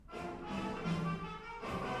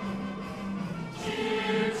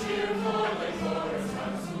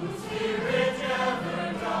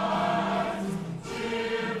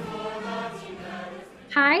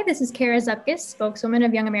Hi, this is Kara Zupkis, spokeswoman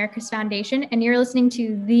of Young America's Foundation, and you're listening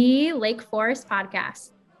to the Lake Forest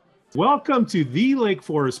Podcast. Welcome to the Lake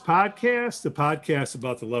Forest Podcast, the podcast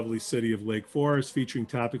about the lovely city of Lake Forest, featuring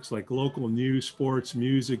topics like local news, sports,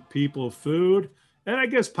 music, people, food, and I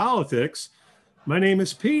guess politics. My name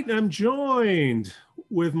is Pete, and I'm joined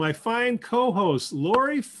with my fine co-host,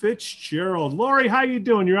 Lori Fitzgerald. Lori, how you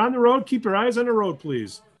doing? You're on the road. Keep your eyes on the road,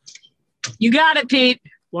 please. You got it, Pete.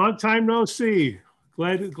 Long time no see.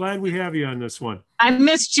 Glad we have you on this one. I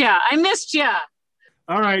missed you.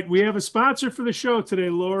 All right, we have a sponsor for the show today,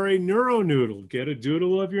 Lori, NeuroNoodle. Get a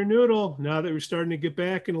doodle of your noodle. Now that we're starting to get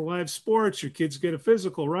back into live sports, your kids get a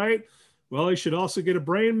physical, right? Well, you should also get a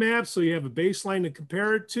brain map so you have a baseline to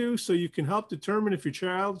compare it to so you can help determine if your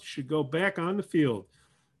child should go back on the field.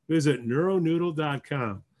 Visit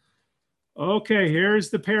neuronoodle.com. Okay, here's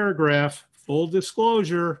the paragraph. Full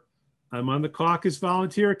disclosure, I'm on the Caucus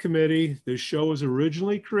Volunteer Committee. This show was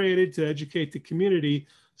originally created to educate the community,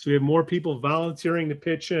 so we have more people volunteering to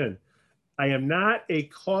pitch in. I am not a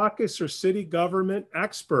caucus or city government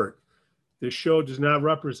expert. This show does not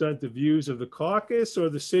represent the views of the caucus or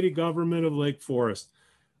the city government of Lake Forest.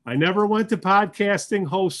 I never went to podcasting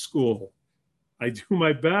host school. I do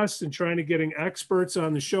my best in trying to getting experts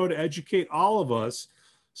on the show to educate all of us.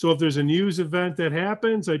 So if there's a news event that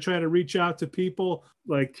happens, I try to reach out to people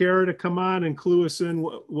like Kara to come on and clue us in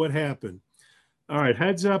what happened. All right,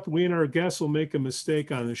 heads up, we and our guests will make a mistake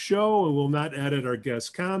on the show and will not edit our guests'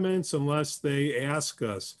 comments unless they ask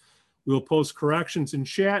us. We'll post corrections in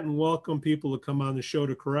chat and welcome people to come on the show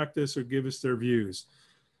to correct us or give us their views.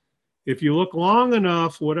 If you look long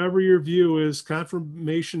enough, whatever your view is,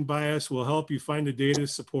 confirmation bias will help you find the data to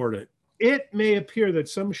support it. It may appear that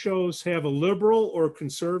some shows have a liberal or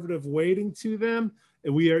conservative weighting to them,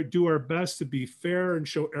 and we do our best to be fair and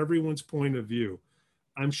show everyone's point of view.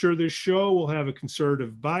 I'm sure this show will have a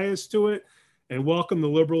conservative bias to it, and welcome the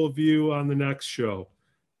liberal view on the next show.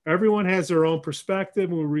 Everyone has their own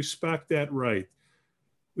perspective, and we respect that right.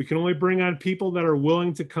 We can only bring on people that are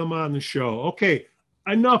willing to come on the show. Okay,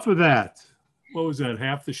 enough of that. What was that,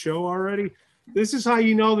 half the show already? This is how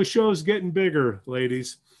you know the show is getting bigger,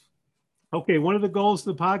 ladies. Okay, one of the goals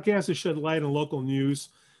of the podcast is to shed light on local news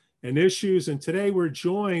and issues, and today we're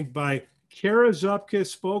joined by Kara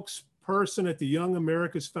Zupkis, spokesperson at the Young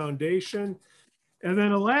America's Foundation, and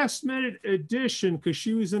then a last-minute addition, because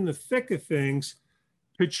she was in the thick of things,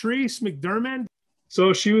 Patrice McDermott.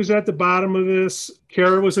 So she was at the bottom of this.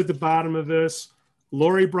 Kara was at the bottom of this.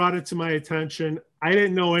 Lori brought it to my attention. I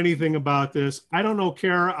didn't know anything about this. I don't know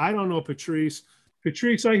Kara. I don't know Patrice.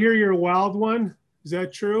 Patrice, I hear you're a wild one. Is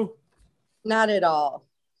that true? Not at all.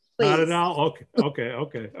 Please. Not at all? Okay.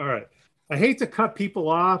 All right. I hate to cut people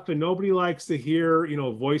off, and nobody likes to hear,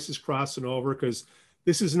 voices crossing over, because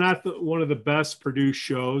this is not one of the best produced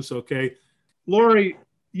shows, okay? Lori,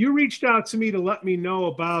 you reached out to me to let me know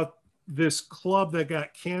about this club that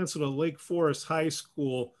got canceled at Lake Forest High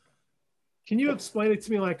School. Can you explain it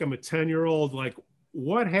to me like I'm a 10-year-old? Like,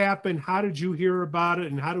 what happened? How did you hear about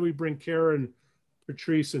it? And how do we bring Kara and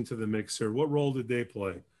Patrice into the mix here? What role did they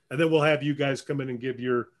play? And then we'll have you guys come in and give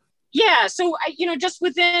your. Yeah. So, just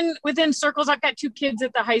within circles, I've got two kids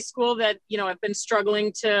at the high school that, have been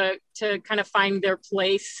struggling to kind of find their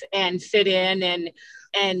place and fit in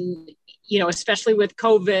and, especially with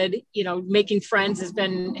COVID, making friends has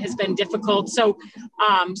been difficult. So,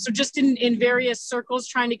 just in various circles,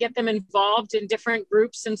 trying to get them involved in different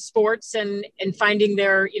groups and sports and finding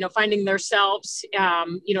finding themselves,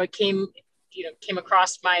 it came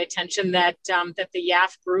across my attention that the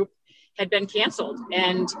YAF group had been canceled.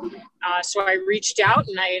 And so I reached out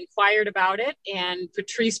and I inquired about it, and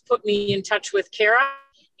Patrice put me in touch with Kara,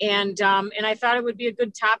 and I thought it would be a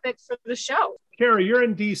good topic for the show. Kara, you're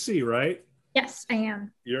in DC, right? Yes, I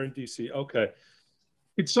am. You're in DC. Okay.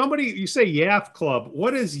 Could somebody, you say YAF Club.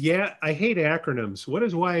 What is YAF? I hate acronyms. What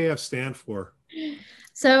does YAF stand for?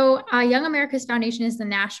 So Young America's Foundation is the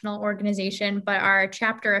national organization, but our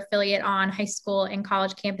chapter affiliate on high school and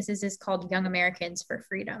college campuses is called Young Americans for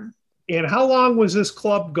Freedom. And how long was this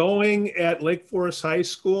club going at Lake Forest High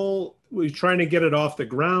School? Were you trying to get it off the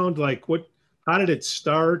ground? Like how did it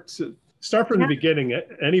start? Start from the beginning.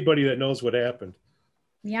 Anybody that knows what happened.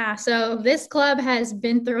 Yeah, so this club has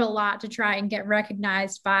been through a lot to try and get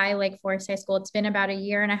recognized by Lake Forest High School. It's been about a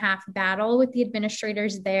 1.5-year battle with the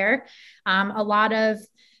administrators there. A lot of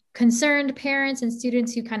concerned parents and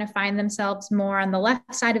students who kind of find themselves more on the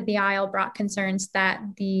left side of the aisle brought concerns that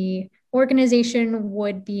the organization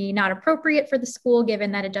would be not appropriate for the school,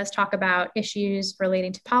 given that it does talk about issues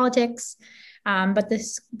relating to politics. But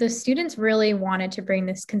the students really wanted to bring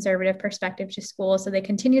this conservative perspective to school. So they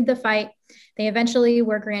continued the fight. They eventually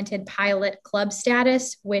were granted pilot club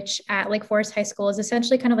status, which at Lake Forest High School is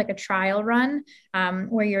essentially kind of like a trial run,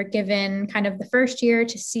 where you're given kind of the first year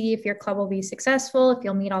to see if your club will be successful, if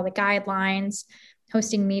you'll meet all the guidelines,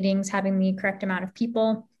 hosting meetings, having the correct amount of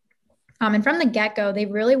people. And from the get-go, they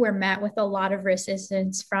really were met with a lot of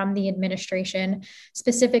resistance from the administration,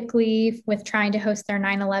 specifically with trying to host their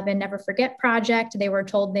 9/11 Never Forget project. They were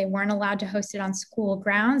told they weren't allowed to host it on school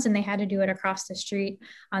grounds and they had to do it across the street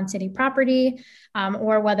on city property,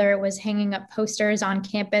 or whether it was hanging up posters on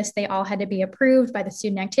campus, they all had to be approved by the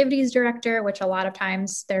student activities director, which a lot of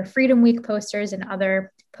times their Freedom Week posters and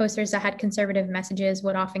other posters that had conservative messages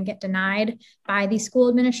would often get denied by the school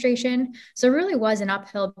administration. So it really was an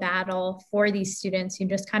uphill battle for these students who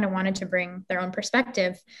just kind of wanted to bring their own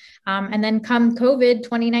perspective. And then come COVID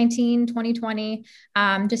 2019, 2020,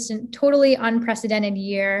 just a totally unprecedented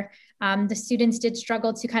year. The students did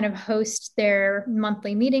struggle to kind of host their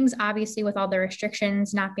monthly meetings, obviously with all the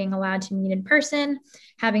restrictions, not being allowed to meet in person,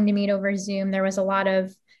 having to meet over Zoom. There was a lot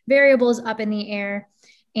of variables up in the air.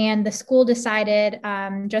 And the school decided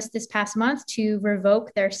just this past month to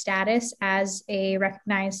revoke their status as a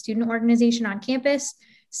recognized student organization on campus,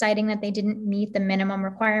 citing that they didn't meet the minimum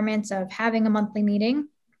requirements of having a monthly meeting.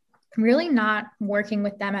 Really not working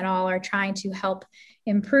with them at all or trying to help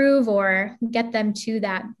improve or get them to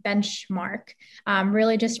that benchmark.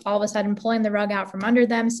 Really just all of a sudden pulling the rug out from under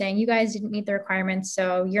them, saying, you guys didn't meet the requirements,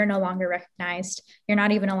 so you're no longer recognized. You're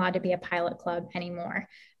not even allowed to be a pilot club anymore.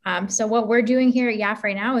 So what we're doing here at YAF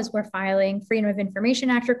right now is we're filing Freedom of Information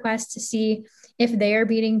Act requests to see if they're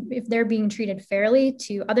being treated fairly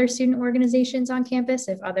to other student organizations on campus,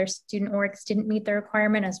 if other student orgs didn't meet the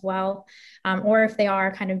requirement as well, or if they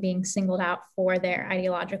are kind of being singled out for their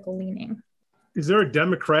ideological leaning. Is there a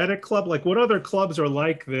Democratic club? Like what other clubs are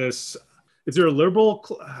like this? Is there a liberal?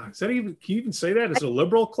 Is that even? Can you even say that? Is it a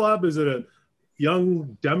liberal club? Is it a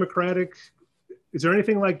young Democratic? Is there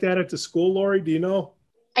anything like that at the school, Lori? Do you know?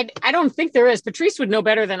 I don't think there is. Patrice would know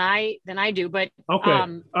better than I do, but okay.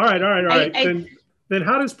 All right. Then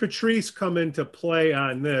how does Patrice come into play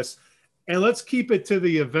on this? And let's keep it to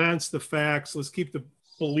the events, the facts. Let's keep the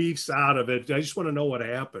beliefs out of it. I just want to know what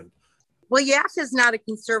happened. Well, YAF is not a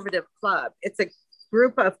conservative club. It's a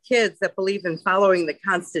group of kids that believe in following the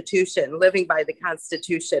Constitution, living by the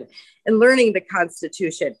Constitution, and learning the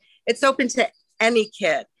Constitution. It's open to any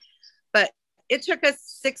kid. But it took us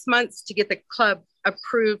 6 months to get the club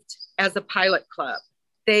approved as a pilot club.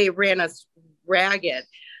 They ran us ragged.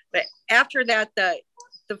 But after that, the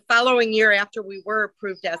following year after we were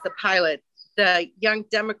approved as a pilot, the Young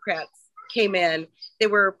Democrats came in. They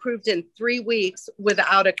were approved in 3 weeks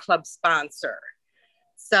without a club sponsor.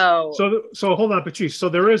 So hold on, Patrice. So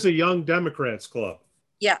there is a Young Democrats club?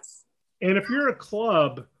 Yes. And if you're a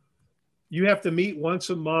club, you have to meet once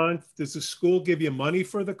a month. Does the school give you money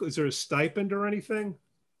for is there a stipend or anything?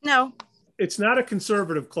 No. It's not a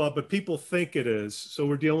conservative club, but people think it is. So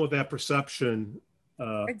we're dealing with that perception.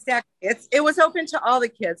 Exactly. It was open to all the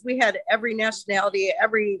kids. We had every nationality,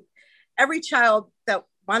 every child that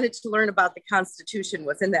wanted to learn about the Constitution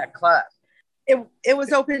was in that club. It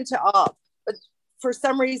was open to all, but for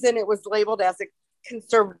some reason it was labeled as a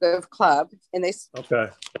conservative club. And okay.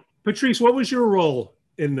 Patrice, what was your role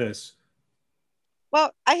in this?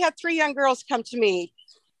 Well, I had 3 young girls come to me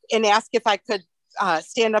and ask if I could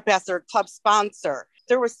stand up as their club sponsor.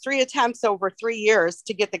 There was 3 attempts over 3 years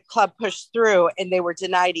to get the club pushed through, and they were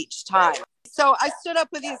denied each time. So I stood up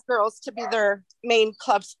with these girls to be their main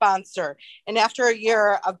club sponsor. And after a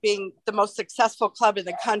year of being the most successful club in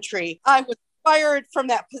the country, I was fired from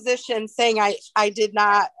that position, saying I did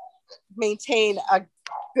not maintain a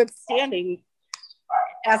good standing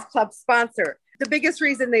as club sponsor. The biggest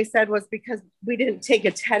reason they said was because we didn't take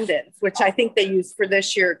attendance, which I think they used for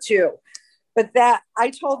this year too. But that I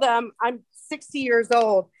told them I'm 60 years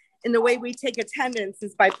old, and the way we take attendance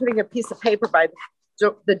is by putting a piece of paper by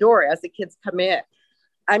the door as the kids come in.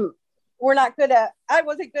 I wasn't good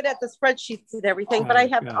at the spreadsheets and everything, but I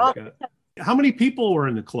have all. How many people were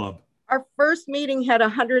in the club? Our first meeting had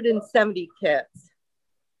 170 kids.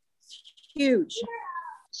 Huge.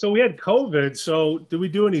 So we had COVID. So did we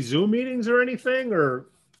do any Zoom meetings or anything, or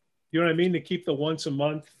you know what I mean, to keep the once a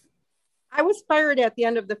month? I was fired at the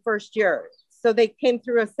end of the first year. So they came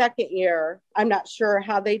through a second year. I'm not sure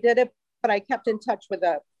how they did it, but I kept in touch with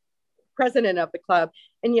the president of the club.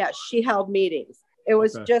 And yes, she held meetings. It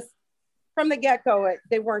was just from the get-go,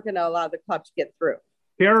 they weren't going to allow the club to get through.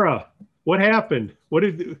 Kara, what happened?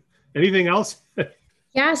 Anything else?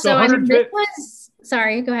 Yeah, so I mean,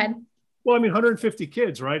 sorry, go ahead. Well, I mean, 150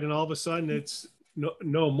 kids, right? And all of a sudden it's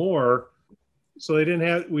no more. So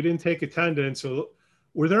we didn't take attendance. So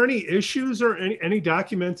were there any issues or any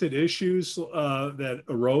documented issues that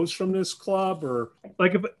arose from this club? Or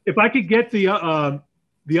like if I could get the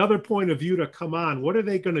other point of view to come on, what are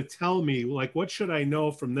they going to tell me? Like, what should I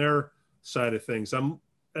know from their side of things?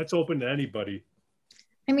 That's open to anybody.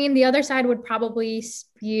 I mean, the other side would probably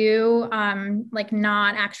spew like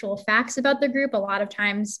not actual facts about the group. A lot of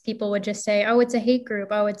times people would just say, oh, it's a hate group.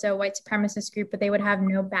 Oh, it's a white supremacist group, but they would have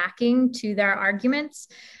no backing to their arguments.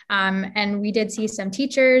 And we did see some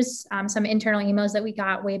teachers, some internal emails that we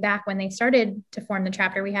got way back when they started to form the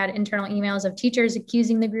chapter. We had internal emails of teachers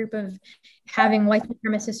accusing the group of having white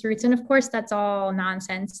supremacist roots. And of course, that's all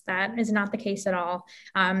nonsense. That is not the case at all.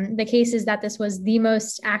 The case is that this was the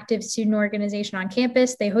most active student organization on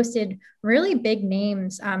campus. They hosted really big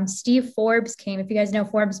names. Steve Forbes came, if you guys know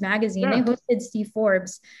Forbes magazine, They hosted Steve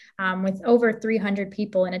Forbes with over 300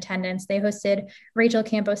 people in attendance. They hosted Rachel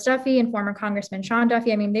Campos Duffy and former Congressman Sean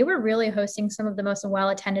Duffy. I mean, they were really hosting some of the most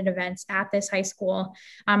well-attended events at this high school.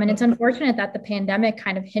 And it's unfortunate that the pandemic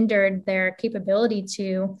kind of hindered their capability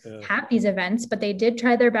to have these events, but they did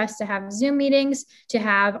try their best to have Zoom meetings, to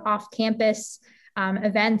have off-campus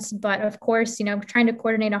events. But of course, trying to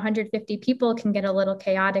coordinate 150 people can get a little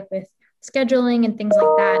chaotic with scheduling and things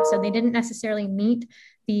like that. So they didn't necessarily meet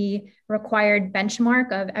the required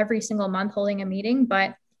benchmark of every single month holding a meeting.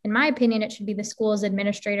 But in my opinion, it should be the school's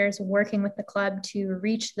administrators working with the club to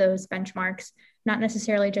reach those benchmarks, not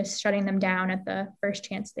necessarily just shutting them down at the first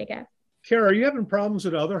chance they get. Kara, are you having problems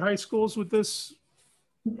at other high schools with this?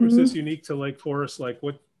 Or is this unique to Lake Forest? Like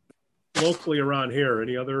what locally around here,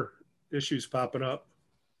 any other issues popping up?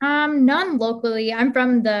 None locally. I'm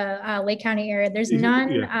from the Lake County area. There's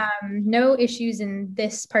none, no issues in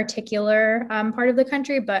this particular part of the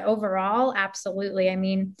country, but overall, absolutely. I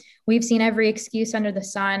mean, we've seen every excuse under the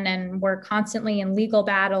sun, and we're constantly in legal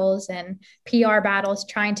battles and PR battles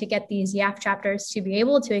trying to get these YAF chapters to be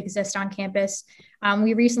able to exist on campus.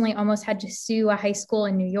 We recently almost had to sue a high school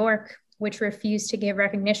in New York which refused to give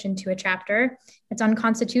recognition to a chapter. It's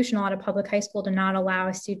unconstitutional at a public high school to not allow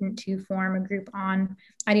a student to form a group on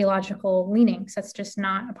ideological leanings. That's just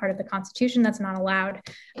not a part of the Constitution. That's not allowed.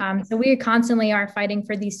 So we constantly are fighting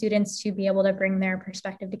for these students to be able to bring their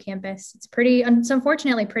perspective to campus. It's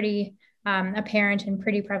unfortunately pretty apparent and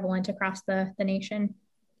pretty prevalent across the nation.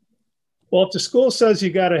 Well, if the school says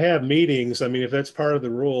you got to have meetings, I mean, if that's part of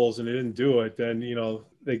the rules and they didn't do it, then,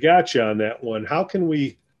 they got you on that one. How can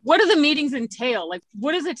we... What do the meetings entail? Like,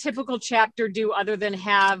 what does a typical chapter do other than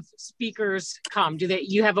have speakers come?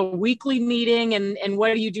 You have a weekly meeting, and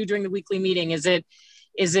what do you do during the weekly meeting? Is it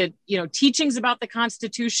teachings about the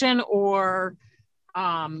Constitution, or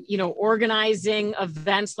organizing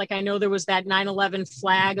events? Like, I know there was that 9/11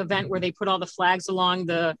 flag event where they put all the flags along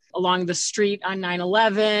the street on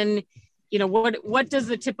 9/11. What does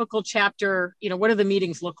the typical chapter? What do the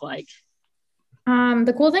meetings look like?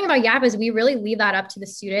 The cool thing about YAF is we really leave that up to the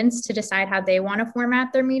students to decide how they want to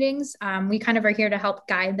format their meetings. We kind of are here to help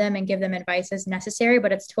guide them and give them advice as necessary,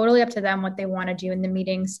 but it's totally up to them what they want to do in the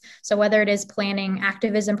meetings. So whether it is planning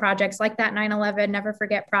activism projects like that 9/11 Never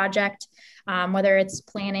Forget project, whether it's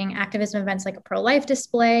planning activism events like a pro-life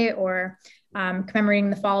display or commemorating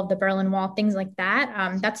the fall of the Berlin Wall, things like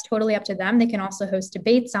that, that's totally up to them. They can also host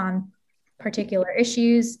debates on particular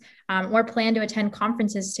issues or plan to attend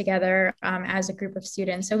conferences together as a group of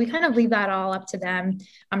students. So we kind of leave that all up to them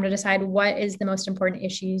to decide what is the most important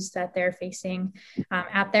issues that they're facing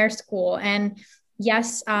at their school. And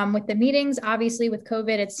yes, with the meetings, obviously with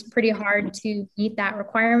COVID, it's pretty hard to meet that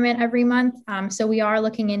requirement every month. So we are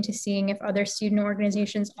looking into seeing if other student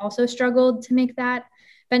organizations also struggled to make that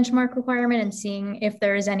benchmark requirement and seeing if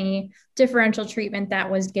there is any differential treatment that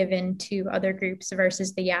was given to other groups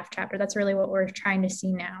versus the YAF chapter. That's really what we're trying to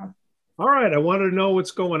see now. All right. I wanted to know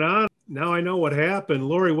what's going on. Now I know what happened.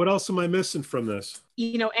 Lori, what else am I missing from this?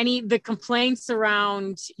 The complaints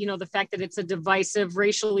around, the fact that it's a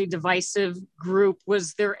racially divisive group.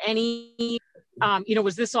 Was there any,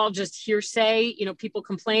 was this all just hearsay, people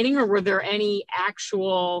complaining, or were there any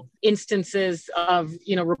actual instances of,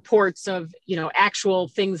 reports of, actual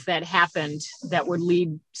things that happened that would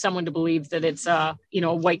lead someone to believe that it's a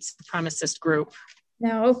white supremacist group?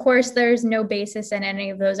 No, of course, there's no basis in any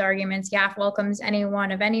of those arguments. YAF welcomes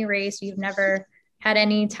anyone of any race. We've never had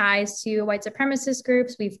any ties to white supremacist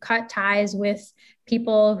groups. We've cut ties with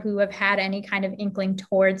people who have had any kind of inkling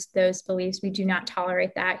towards those beliefs. We do not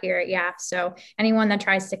tolerate that here at YAF. So anyone that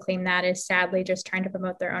tries to claim that is sadly just trying to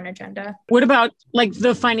promote their own agenda. What about like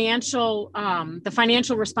the financial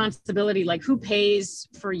responsibility? Like who pays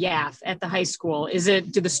for YAF at the high school?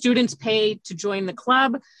 Do the students pay to join the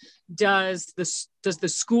club? Does the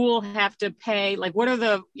school have to pay? Like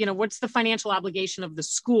what's the financial obligation of the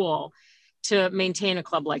school to maintain a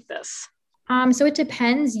club like this? So it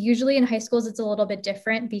depends. Usually in high schools, it's a little bit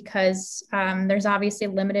different because there's obviously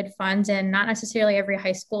limited funds, and not necessarily every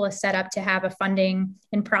high school is set up to have a funding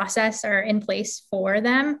in process or in place for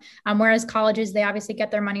them. Whereas colleges, they obviously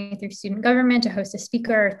get their money through student government to host a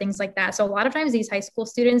speaker or things like that. So a lot of times these high school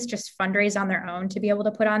students just fundraise on their own to be able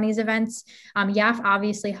to put on these events. YAF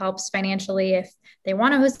obviously helps financially if they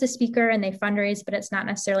want to host a speaker and they fundraise, but it's not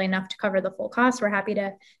necessarily enough to cover the full cost. We're happy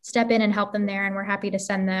to step in and help them there, and we're happy to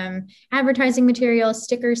send them advertising materials,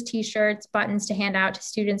 stickers, t-shirts, buttons to hand out to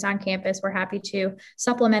students on campus. We're happy to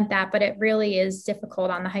supplement that, but it really is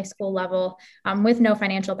difficult on the high school level with no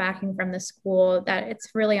financial backing from the school, that it's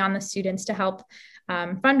really on the students to help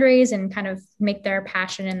fundraise and kind of make their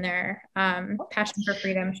passion and their passion for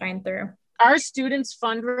freedom shine through. Our students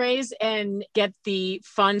fundraise and get the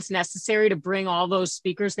funds necessary to bring all those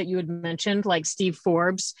speakers that you had mentioned, like Steve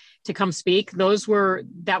Forbes, to come speak.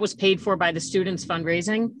 That was paid for by the students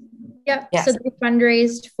fundraising. Yep. Yes. So they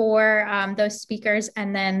fundraised for those speakers,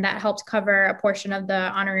 and then that helped cover a portion of the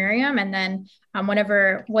honorarium. And then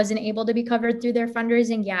whatever wasn't able to be covered through their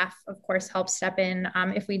fundraising, YAF, of course, helps step in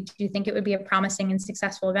if we do think it would be a promising and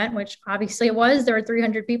successful event, which obviously it was. There were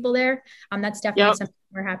 300 people there. That's definitely something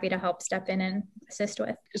we're happy to help step in and assist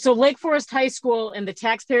with. So Lake Forest High School and the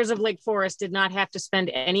taxpayers of Lake Forest did not have to spend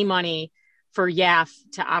any money for YAF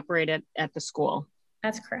to operate it at the school.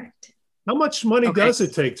 That's correct. How much money does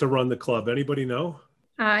it take to run the club? Anybody know?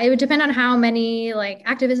 It would depend on how many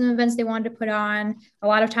activism events they wanted to put on. A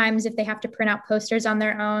lot of times if they have to print out posters on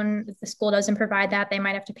their own, if the school doesn't provide that, they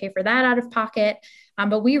might have to pay for that out of pocket.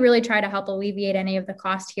 But we really try to help alleviate any of the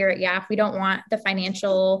cost here at YAF. We don't want the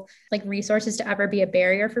financial resources to ever be a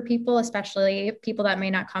barrier for people, especially people that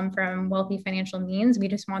may not come from wealthy financial means. We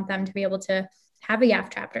just want them to be able to have a YAF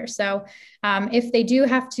chapter. So if they do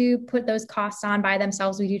have to put those costs on by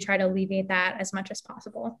themselves, we do try to alleviate that as much as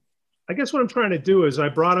possible. I guess what I'm trying to do is I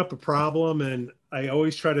brought up a problem and I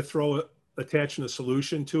always try to attaching a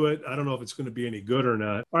solution to it. I don't know if it's going to be any good or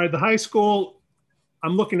not. All right, the high school,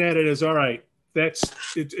 I'm looking at it as, all right, it's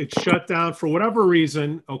shut down for whatever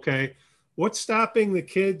reason. Okay. What's stopping the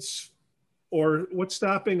kids, or what's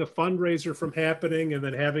stopping a fundraiser from happening and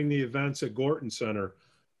then having the events at Gorton Center,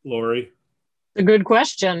 Lori? A good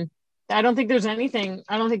question. I don't think there's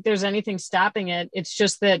anything stopping it. It's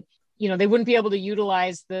just that, they wouldn't be able to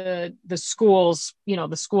utilize the schools,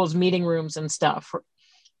 the schools meeting rooms and stuff.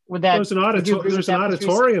 Would that, there's an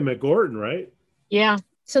auditorium at Gorton, right? Yeah.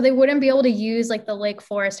 So they wouldn't be able to use the Lake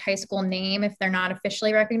Forest High School name if they're not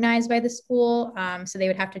officially recognized by the school. So they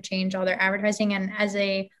would have to change all their advertising. And as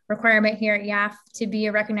a requirement here at YAF, to be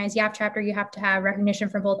a recognized YAF chapter, you have to have recognition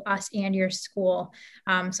from both us and your school.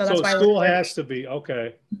 So that's why school has to be,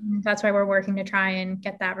 okay. That's why we're working to try and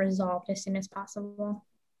get that resolved as soon as possible.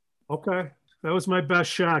 Okay. That was my best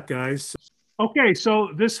shot, guys. Okay.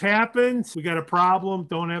 So this happened. We got a problem.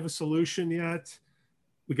 Don't have a solution yet.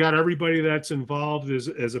 We got everybody that's involved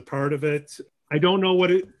as a part of it. I don't know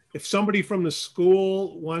if somebody from the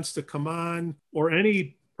school wants to come on, or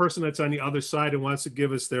any person that's on the other side and wants to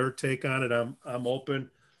give us their take on it. I'm open.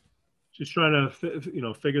 Just trying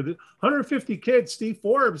to, figure that 150 kids, Steve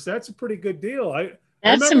Forbes, that's a pretty good deal.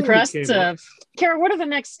 That's impressive. Kara, what are the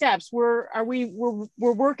next steps? We're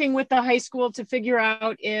working with the high school to figure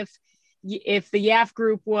out if the YAF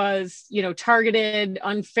group was, targeted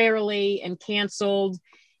unfairly and canceled.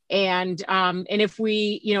 And if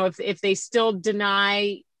we, if they still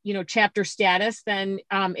deny, chapter status, then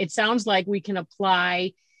it sounds like we can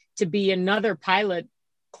apply to be another pilot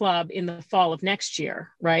club in the fall of next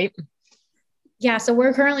year, right? Yeah, so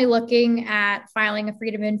we're currently looking at filing a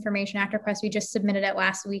Freedom of Information Act request. We just submitted it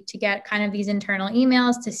last week to get kind of these internal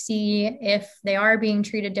emails to see if they are being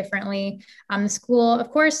treated differently. The school, of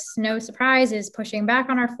course, no surprise, is pushing back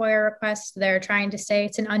on our FOIA request. They're trying to say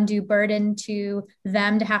it's an undue burden to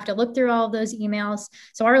them to have to look through all of those emails.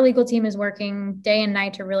 So our legal team is working day and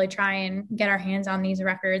night to really try and get our hands on these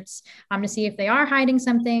records to see if they are hiding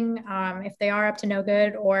something, if they are up to no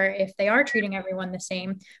good, or if they are treating everyone the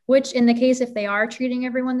same, which in the case, if they are treating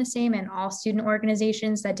everyone the same and all student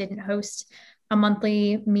organizations that didn't host a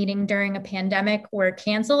monthly meeting during a pandemic were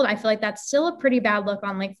canceled, I feel like that's still a pretty bad look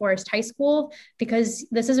on Lake Forest High School, because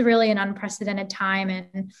this is really an unprecedented time.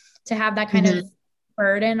 And to have that kind of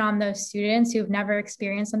burden on those students who've never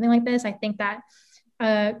experienced something like this, I think that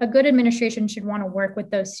a good administration should want to work with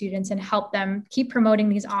those students and help them keep promoting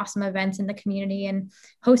these awesome events in the community and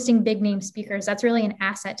hosting big name speakers. That's really an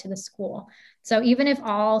asset to the school. So even if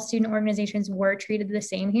all student organizations were treated the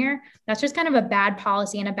same here, that's just kind of a bad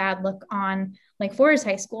policy and a bad look on Lake Forest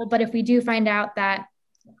High School. But if we do find out that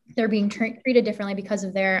they're being treated differently because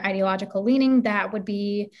of their ideological leaning, that would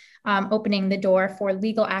be opening the door for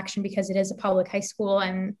legal action, because it is a public high school,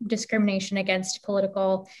 and discrimination against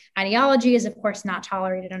political ideology is, of course, not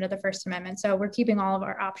tolerated under the First Amendment. So we're keeping all of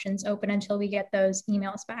our options open until we get those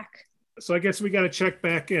emails back. So I guess we got to check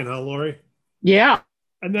back in, huh, Lori? Yeah.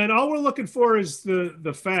 And then all we're looking for is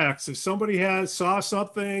the facts. If somebody saw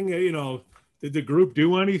something, did the group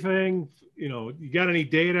do anything? You got any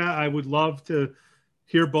data? I would love to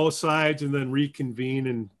hear both sides and then reconvene.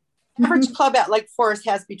 And average club at Lake Forest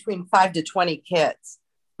has between 5 to 20 kids.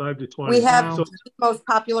 5 to 20. We have the most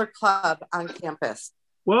popular club on campus.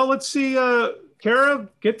 Well, let's see, Kara,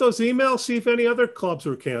 get those emails, see if any other clubs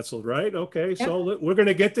were canceled, right? Okay, yep. So we're going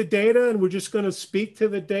to get the data, and we're just going to speak to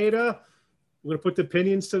the data. We're going to put the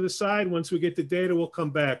opinions to the side. Once we get the data, we'll come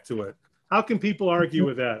back to it. How can people argue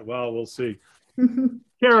with that? Well, we'll see.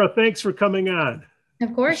 Kara, thanks for coming on.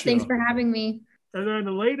 Of course. Thanks for having me. And then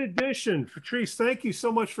a late edition. Patrice, thank you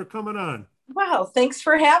so much for coming on. Wow, thanks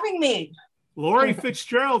for having me. Lori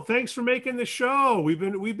Fitzgerald, thanks for making the show. We've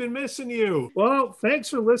been missing you. Well, thanks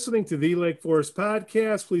for listening to the Lake Forest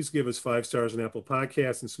Podcast. Please give us 5 stars on Apple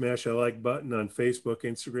Podcasts and smash that like button on Facebook,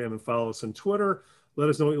 Instagram, and follow us on Twitter. Let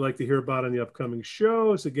us know what you'd like to hear about on the upcoming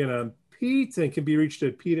shows. Again, I'm Pete and can be reached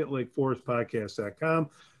at pete@lakeforestpodcast.com.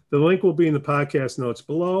 The link will be in the podcast notes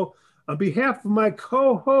below. On behalf of my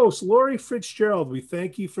co-host, Lori Fitzgerald, we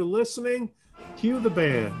thank you for listening. Cue the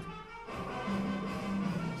band.